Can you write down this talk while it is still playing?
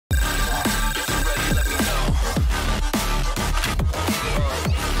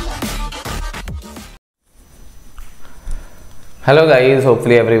Hello guys,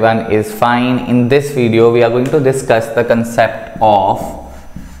 hopefully everyone is fine. In this video we are going to discuss the concept of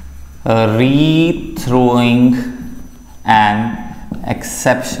rethrowing an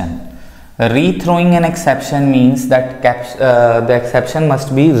exception. Rethrowing an exception means that the exception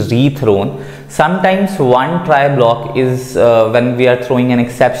must be rethrown. Sometimes one try block is when we are throwing an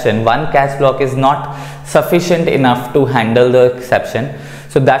exception, one catch block is not sufficient enough to handle the exception.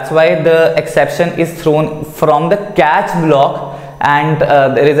 So that's why the exception is thrown from the catch block, and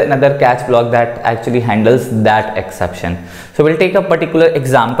there is another catch block that actually handles that exception. So we'll take a particular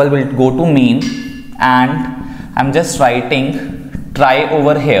example. We'll go to main and I'm just writing try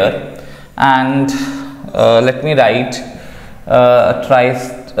over here, and let me write try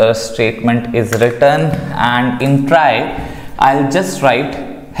statement is written, and in try I'll just write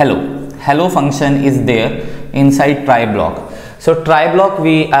hello function is there inside try block. So try block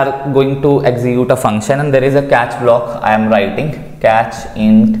we are going to execute a function, and there is a catch block. I am writing catch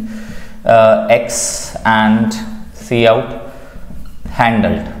int x and cout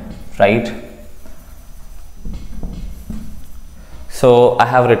handled, right? So I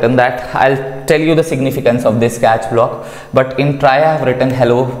have written that. I'll tell you the significance of this catch block, but in try I have written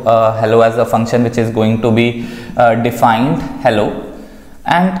hello as a function which is going to be defined hello.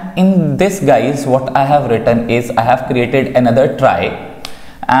 And in this, guys, what I have written is I have created another try,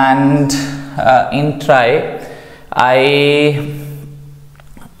 and in try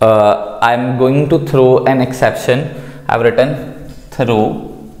I'm going to throw an exception. I've written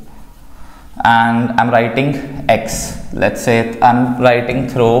throw, and I'm writing x. Let's say I'm writing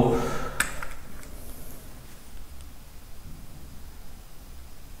throw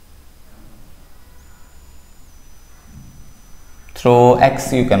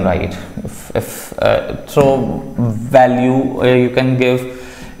x, you can write if throw value you can give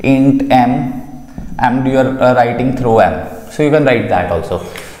int m, and you are writing throw m, so you can write that also.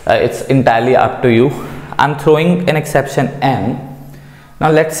 It's entirely up to you. I'm throwing an exception m. Now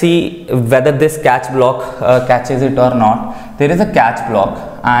let's see whether this catch block catches it or not. There is a catch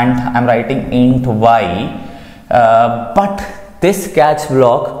block and I'm writing int y, but this catch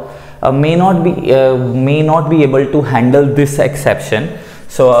block may not be able to handle this exception.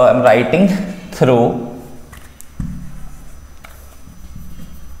 So I'm writing throw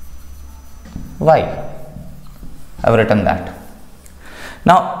y. I've written that.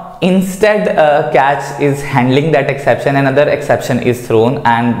 Now instead catch is handling that exception, another exception is thrown,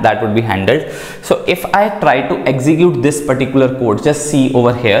 and that would be handled. So if I try to execute this particular code, just see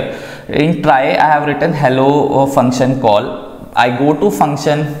over here in try I have written hello function call. I go to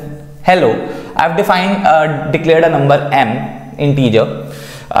function hello. I have defined declared a number m integer.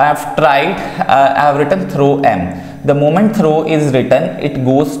 I have tried, I have written throw m. The moment throw is written, it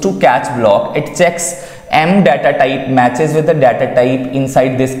goes to catch block. It checks m data type matches with the data type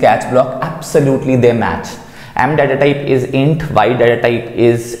inside this catch block. Absolutely they match. M data type is int, y data type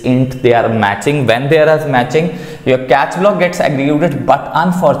is int. They are matching. When they are matching, your catch block gets executed, but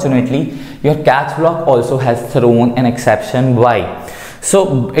unfortunately your catch block also has thrown an exception y.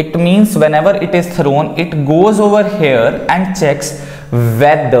 So it means whenever it is thrown, it goes over here and checks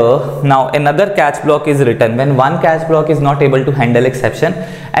whether, now another catch block is written. When one catch block is not able to handle exception,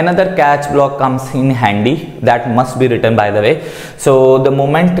 another catch block comes in handy. That must be written, by the way. So the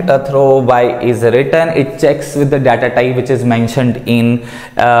moment throw y is written, it checks with the data type which is mentioned in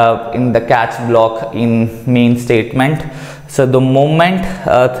the catch block in main statement. So the moment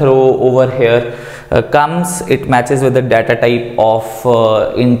throw over here comes, it matches with the data type of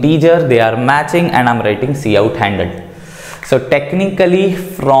integer. They are matching, and I'm writing cout handled. So technically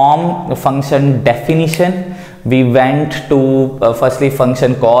from the function definition we went to firstly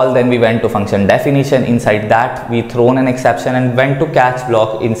function call, then we went to function definition. Inside that we thrown an exception and went to catch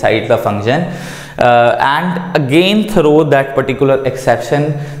block inside the function, and again throw that particular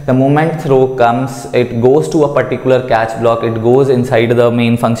exception. The moment throw comes, it goes to a particular catch block, it goes inside the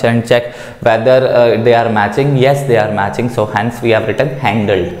main function and check whether they are matching. Yes, they are matching, so hence we have written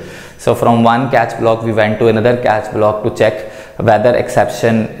handled. So from one catch block we went to another catch block to check whether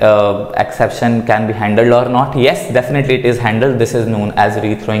exception can be handled or not. Yes, definitely it is handled. This is known as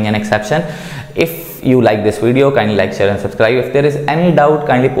rethrowing an exception. If you like this video, kindly like, share and subscribe. If there is any doubt,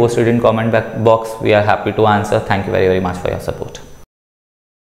 kindly post it in comment box. We are happy to answer. Thank you very much for your support.